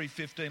Revelations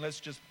 3:15,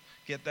 let's just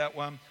get that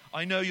one.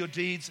 I know your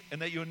deeds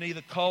and that you're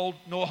neither cold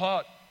nor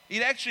hot.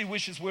 He actually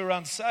wishes we were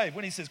unsaved.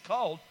 When he says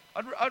cold,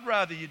 I'd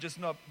rather you just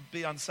not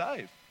be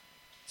unsaved,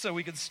 so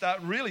we can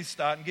start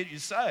and get you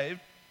saved.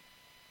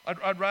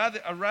 I'd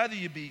rather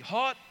you be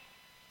hot,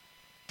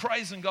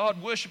 praising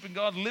God, worshiping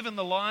God, living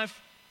the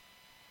life,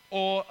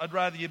 or I'd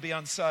rather you be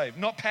unsaved,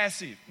 not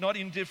passive, not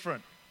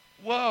indifferent.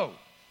 Whoa,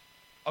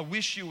 I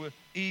wish you were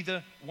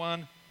either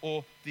one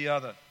or the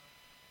other.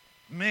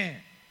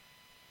 Man,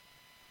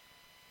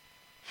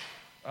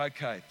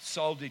 Okay,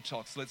 soul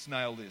detox. Let's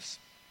nail this.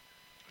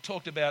 I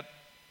talked about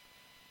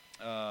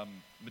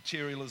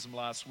materialism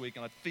last week,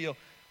 and I feel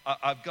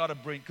I've got to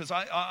bring, because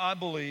I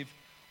believe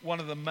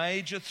one of the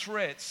major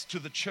threats to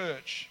the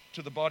church,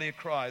 to the body of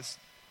Christ,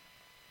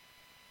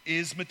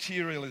 is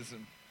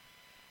materialism.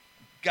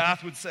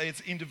 Garth would say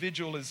it's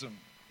individualism.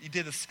 He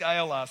did a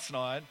scale last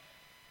night,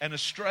 and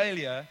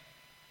Australia,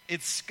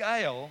 its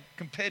scale,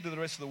 compared to the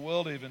rest of the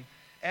world even,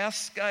 our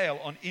scale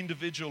on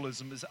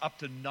individualism is up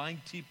to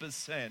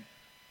 90%.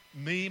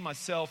 Me,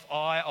 myself,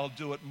 I'll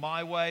do it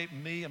my way,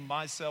 me and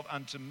myself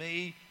unto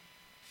me.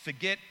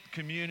 Forget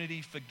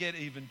community, forget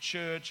even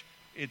church.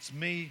 It's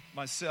me,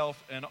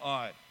 myself, and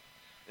I.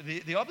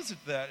 The opposite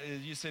of that,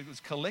 you said, was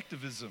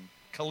collectivism.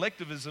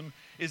 Collectivism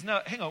is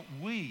no, hang on,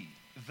 we,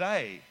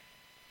 they,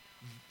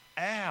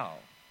 our.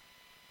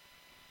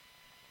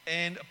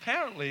 And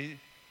apparently,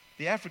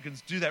 the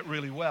Africans do that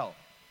really well.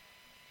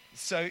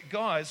 So,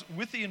 guys,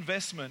 with the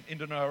investment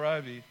into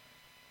Nairobi,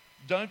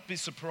 don't be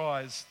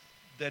surprised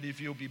that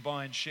if you'll be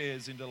buying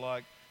shares into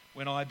like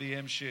when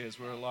IBM shares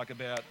were like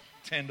about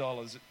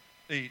 $10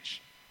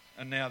 each,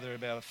 and now they're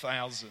about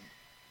 $1,000.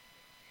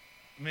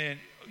 Man,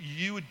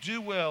 you would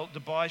do well to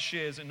buy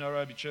shares in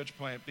Nairobi Church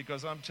Plant,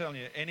 because I'm telling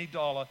you, any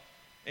dollar,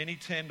 any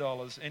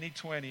 $10, any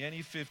 20,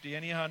 any 50,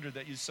 any 100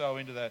 that you sow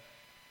into that,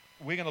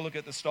 we're going to look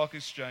at the stock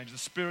exchange, the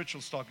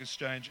spiritual stock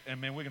exchange,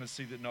 and man, we're going to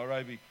see that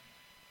Nairobi,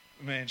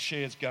 man,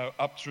 shares go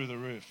up through the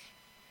roof.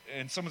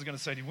 And someone's going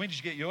to say to you, when did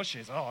you get your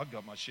shares? Oh, I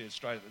got my shares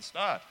straight at the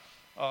start.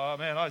 Oh,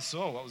 man, I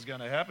saw what was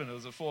going to happen. It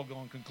was a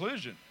foregone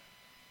conclusion.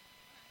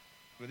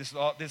 Where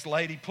this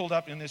lady pulled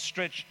up in this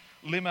stretch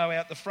limo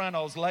out the front.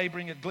 I was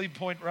labouring at Glebe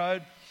Point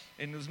Road,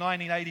 and it was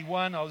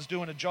 1981. I was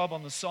doing a job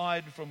on the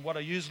side from what I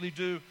usually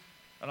do,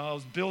 and I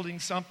was building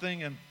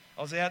something, and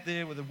I was out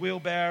there with a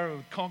wheelbarrow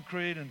with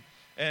concrete,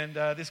 and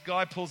this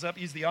guy pulls up.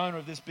 He's the owner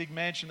of this big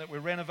mansion that we're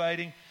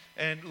renovating,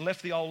 and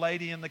left the old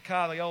lady in the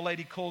car. The old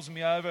lady calls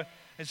me over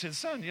and says,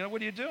 "Son,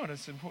 what are you doing?" I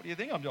said, "What do you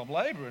think I'm doing? I'm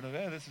labouring.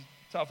 This is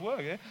tough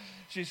work, yeah?"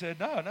 She said,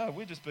 no,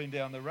 we've just been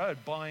down the road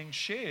buying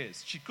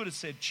shares. She could have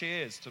said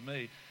chairs to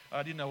me.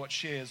 I didn't know what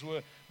shares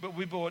were. But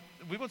we bought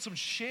some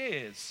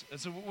shares. I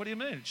said, "What do you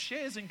mean?"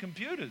 "Shares in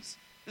computers."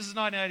 This is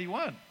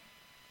 1981.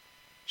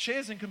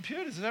 "Shares in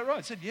computers, is that right?"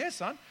 I said, "Yes,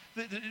 son.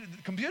 The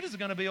computers are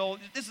going to be all..."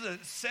 This is a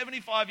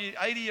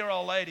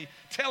 80-year-old lady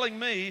telling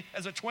me,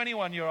 as a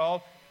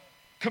 21-year-old,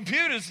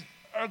 computers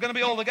are going to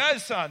be all the go,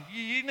 son.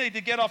 You need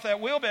to get off that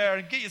wheelbarrow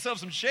and get yourself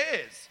some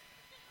shares.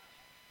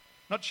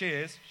 Not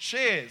chairs,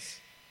 shares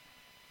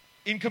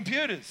in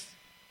computers.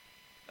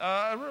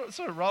 I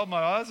sort of rolled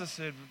my eyes. I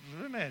said,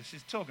 "Man,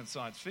 she's talking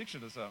science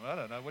fiction or something. I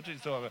don't know what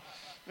she's talking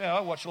about."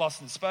 I watch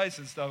Lost in Space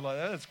and stuff like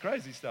that. That's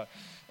crazy stuff.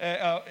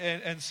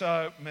 And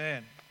so,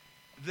 man,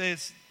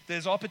 there's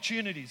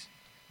opportunities,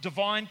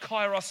 divine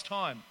kairos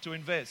time to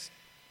invest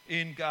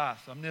in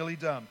Garth. I'm nearly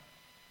done.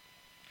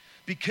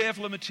 Be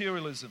careful of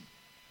materialism.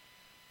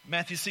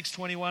 Matthew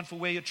 6:21, "For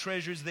where your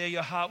treasure is, there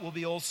your heart will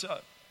be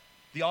also."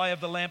 The eye of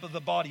the lamp of the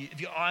body. If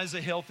your eyes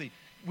are healthy,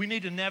 we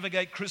need to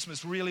navigate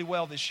Christmas really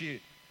well this year.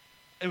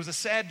 It was a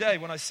sad day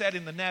when I sat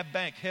in the NAB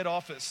Bank head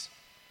office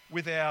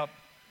with our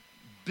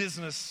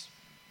business,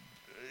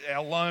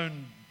 our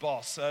loan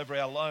boss over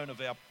our loan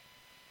of our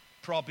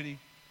property,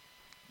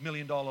 $1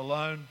 million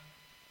loan.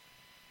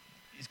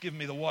 He's given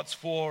me the what's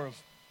for of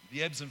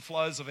the ebbs and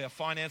flows of our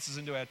finances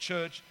into our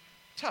church.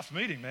 Tough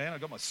meeting, man. I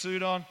got my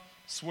suit on,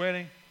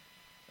 sweating.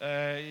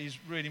 He's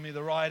reading me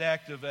the riot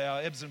act of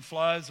our ebbs and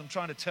flows. I'm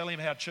trying to tell him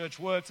how church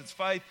works. It's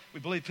faith. We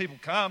believe people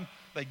come,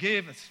 they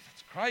give. It's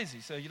crazy.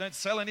 So you don't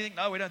sell anything?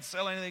 No, we don't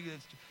sell anything.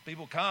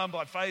 People come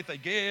by faith, they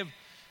give.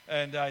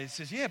 And he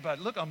says, "Yeah, but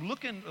look, I'm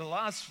looking the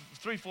last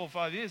 3, 4,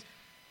 5 years.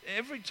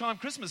 Every time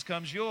Christmas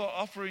comes, your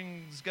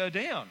offerings go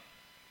down."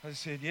 I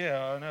said,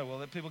 "Yeah, I know.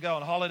 Well, people go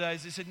on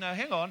holidays." He said, "No,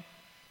 hang on.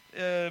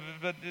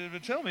 But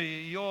tell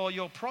me,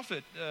 your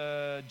prophet,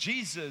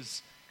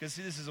 Jesus," because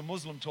this is a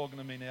Muslim talking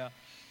to me now.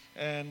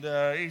 And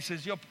he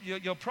says,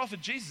 your prophet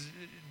Jesus,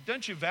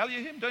 don't you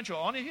value him? Don't you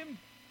honor him?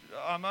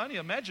 I'm only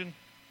imagine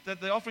that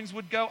the offerings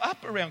would go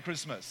up around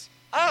Christmas.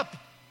 Up,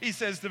 he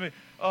says to me.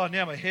 Oh,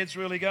 now my head's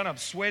really going. I'm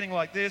sweating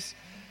like this.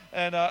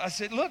 And I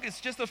said, "Look, it's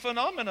just a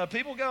phenomena.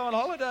 People go on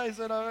holidays,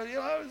 and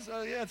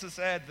it's a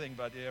sad thing,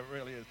 but yeah, it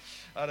really is.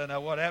 I don't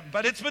know what happened,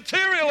 but it's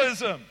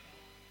materialism.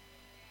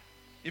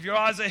 If your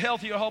eyes are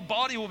healthy, your whole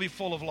body will be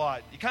full of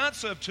light. You can't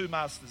serve two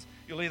masters.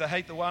 You'll either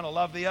hate the one or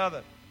love the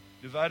other.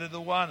 Devoted to the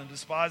one and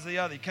despise the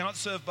other. You cannot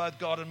serve both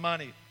God and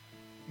money."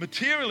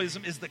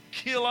 Materialism is the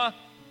killer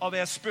of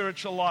our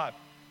spiritual life.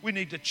 We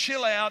need to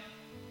chill out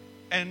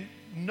and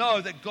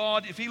know that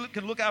God, if He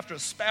can look after a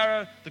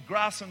sparrow, the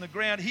grass on the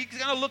ground, He's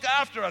going to look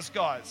after us,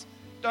 guys.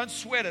 Don't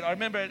sweat it. I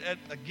remember,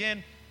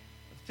 again,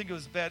 I think it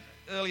was about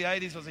early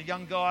 80s, I was a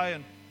young guy,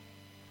 and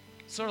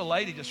saw a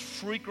lady just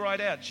freak right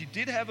out. She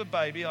did have a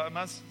baby, I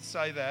must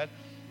say that,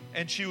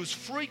 and she was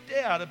freaked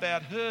out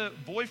about her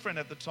boyfriend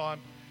at the time,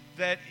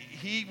 that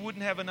he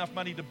wouldn't have enough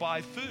money to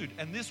buy food.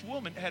 And this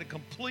woman had a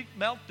complete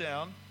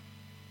meltdown,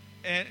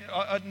 and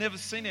I'd never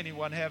seen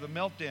anyone have a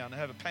meltdown,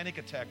 have a panic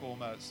attack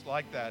almost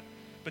like that.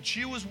 But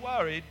she was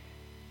worried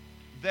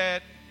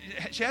that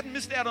she hadn't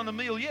missed out on a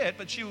meal yet,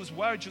 but she was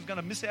worried she was going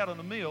to miss out on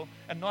a meal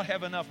and not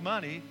have enough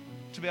money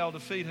to be able to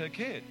feed her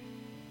kid.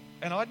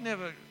 And I'd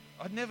never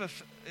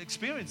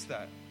experienced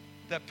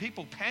that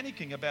people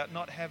panicking about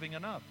not having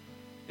enough.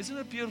 Isn't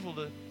it beautiful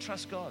to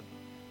trust God,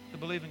 to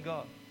believe in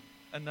God,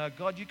 and know,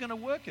 God, you're going to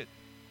work it.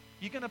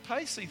 You're going to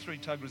pay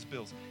C3 Tugger's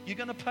bills. You're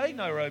going to pay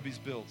Nairobi's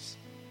bills.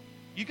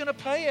 You're going to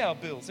pay our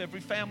bills.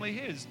 Every family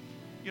here is,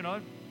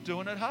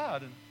 doing it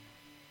hard. And,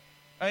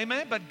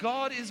 amen? But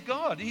God is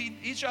God.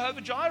 He's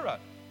Jehovah Jireh.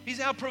 He's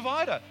our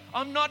provider.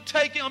 I'm not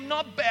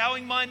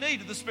bowing my knee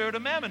to the spirit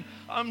of mammon.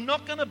 I'm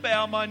not going to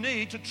bow my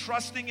knee to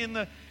trusting in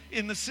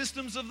the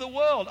systems of the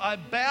world. I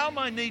bow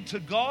my knee to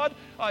God.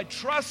 I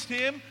trust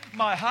Him.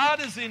 My heart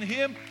is in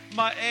Him.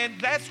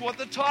 And that's what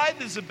the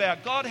tithe is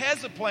about. God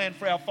has a plan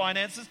for our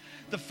finances.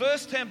 The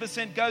first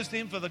 10% goes to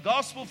Him for the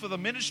gospel, for the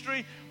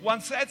ministry.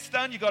 Once that's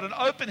done, you've got an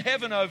open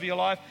heaven over your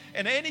life.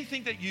 And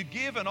anything that you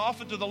give and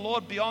offer to the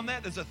Lord beyond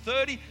that, there's a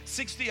 30,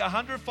 60,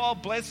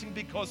 100-fold blessing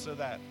because of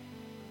that.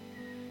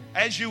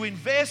 As you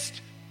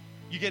invest,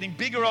 you're getting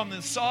bigger on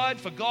the side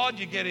for God.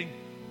 You're getting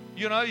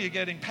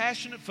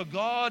passionate for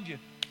God.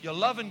 You're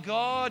loving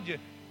God.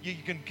 You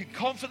can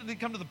confidently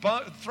come to the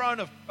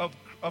throne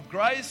of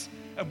grace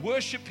and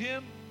worship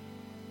Him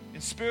in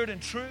spirit and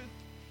truth.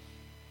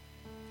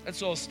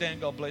 Let's all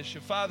stand. God bless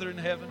you. Father in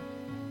heaven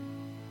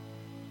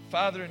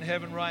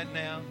right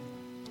now,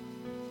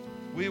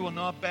 we will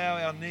not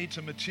bow our knee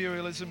to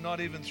materialism,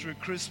 not even through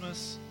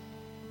Christmas.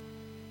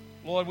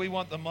 Lord, we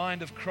want the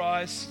mind of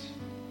Christ.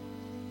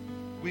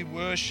 We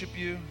worship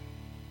You.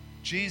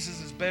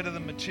 Jesus is better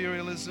than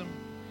materialism.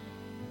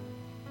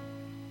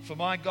 For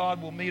my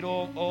God will meet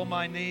all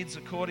my needs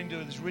according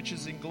to His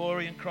riches in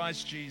glory in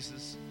Christ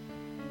Jesus.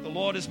 The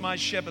Lord is my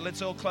shepherd.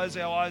 Let's all close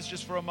our eyes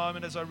just for a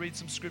moment as I read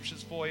some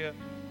scriptures for you.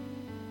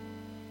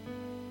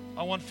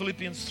 I want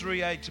Philippians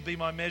 3:8 to be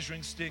my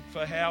measuring stick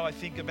for how I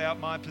think about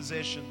my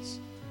possessions.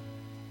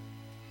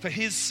 For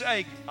His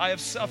sake, I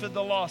have suffered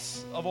the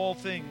loss of all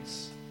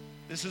things.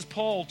 This is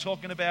Paul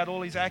talking about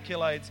all his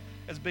accolades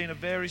as being a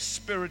very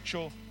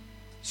spiritual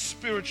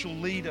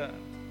leader,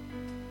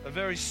 a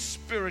very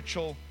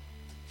spiritual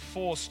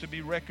force to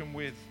be reckoned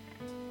with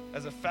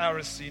as a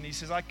Pharisee. And he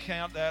says, I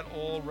count that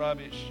all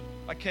rubbish.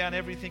 I count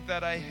everything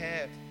that I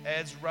have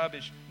as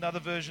rubbish. Another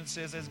version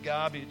says as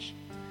garbage,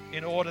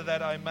 in order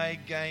that I may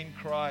gain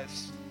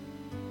Christ.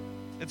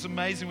 It's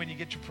amazing when you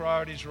get your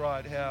priorities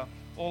right, how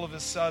all of a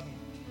sudden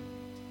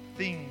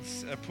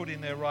things are put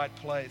in their right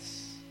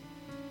place.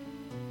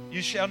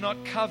 You shall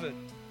not covet,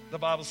 the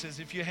Bible says.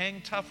 If you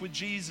hang tough with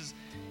Jesus,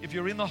 if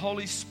you're in the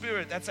Holy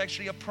Spirit, that's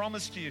actually a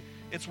promise to you.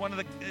 It's one of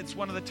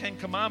the 10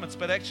 commandments,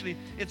 but actually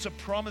it's a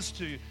promise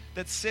to you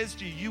that says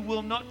to you, you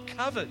will not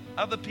covet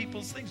other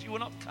people's things. You will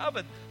not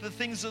covet the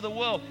things of the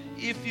world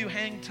if you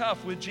hang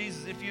tough with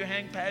Jesus, if you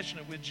hang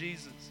passionate with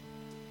Jesus.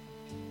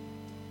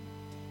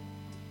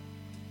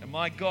 And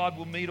my God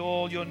will meet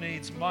all your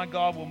needs. My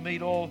God will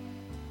meet all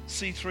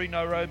C3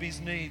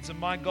 Nairobi's needs. And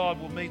my God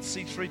will meet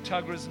C3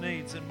 Tugger's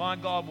needs. And my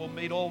God will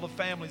meet all the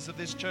families of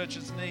this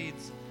church's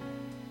needs.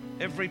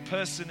 Every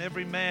person,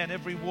 every man,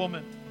 every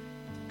woman.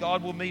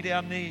 God will meet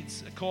our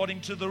needs according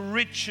to the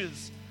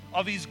riches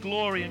of His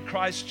glory in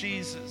Christ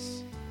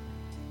Jesus.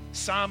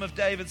 Psalm of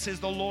David says,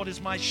 the Lord is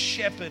my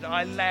shepherd.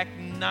 I lack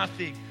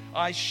nothing.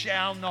 I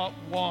shall not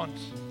want.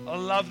 I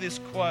love this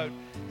quote.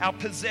 Our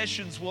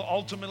possessions will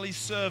ultimately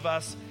serve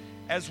us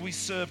as we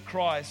serve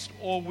Christ,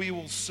 or we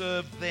will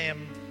serve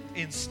them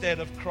instead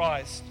of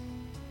Christ,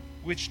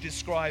 which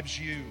describes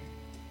you.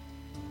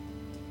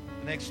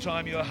 The next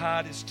time your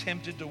heart is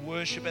tempted to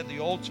worship at the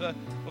altar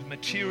of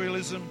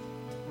materialism,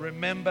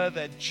 remember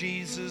that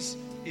Jesus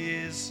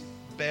is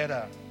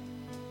better.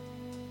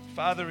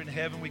 Father in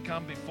heaven, we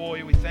come before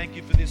You. We thank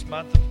You for this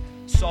month of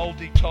soul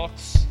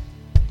detox.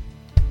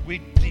 We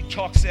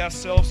detox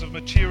ourselves of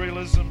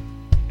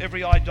materialism,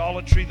 every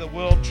idolatry the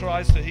world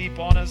tries to heap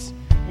on us.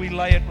 We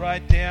lay it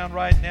right down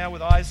right now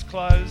with eyes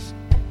closed.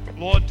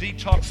 Lord,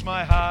 detox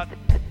my heart.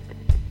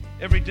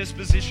 Every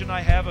disposition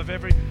I have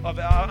of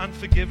our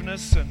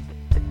unforgiveness and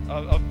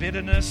of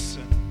bitterness,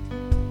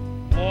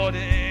 and Lord,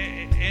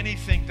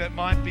 anything that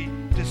might be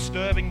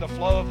disturbing the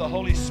flow of the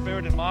Holy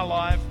Spirit in my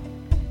life,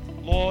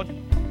 Lord,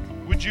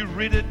 would You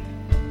rid it?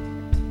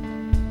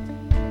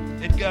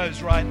 It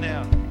goes right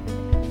now.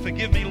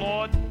 Forgive me,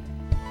 Lord.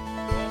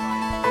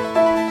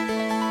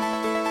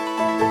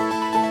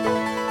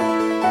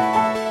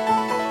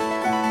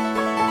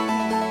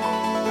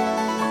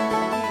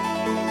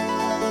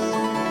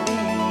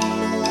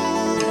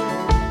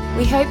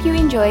 We hope you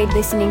enjoyed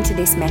listening to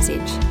this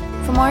message.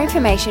 For more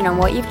information on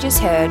what you've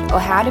just heard or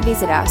how to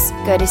visit us,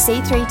 go to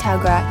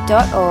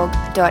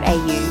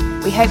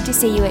c3tuggerah.org.au. We hope to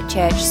see you at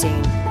church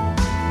soon.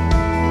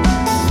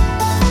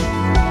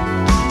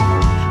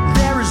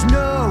 There is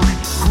no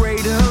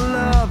greater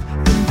love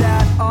than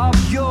that of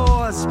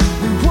yours.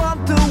 We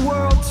want the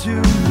world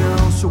to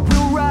know, so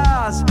we'll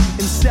rise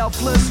in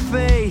selfless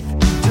faith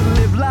to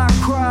live like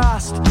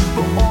Christ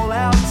for all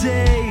our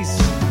days.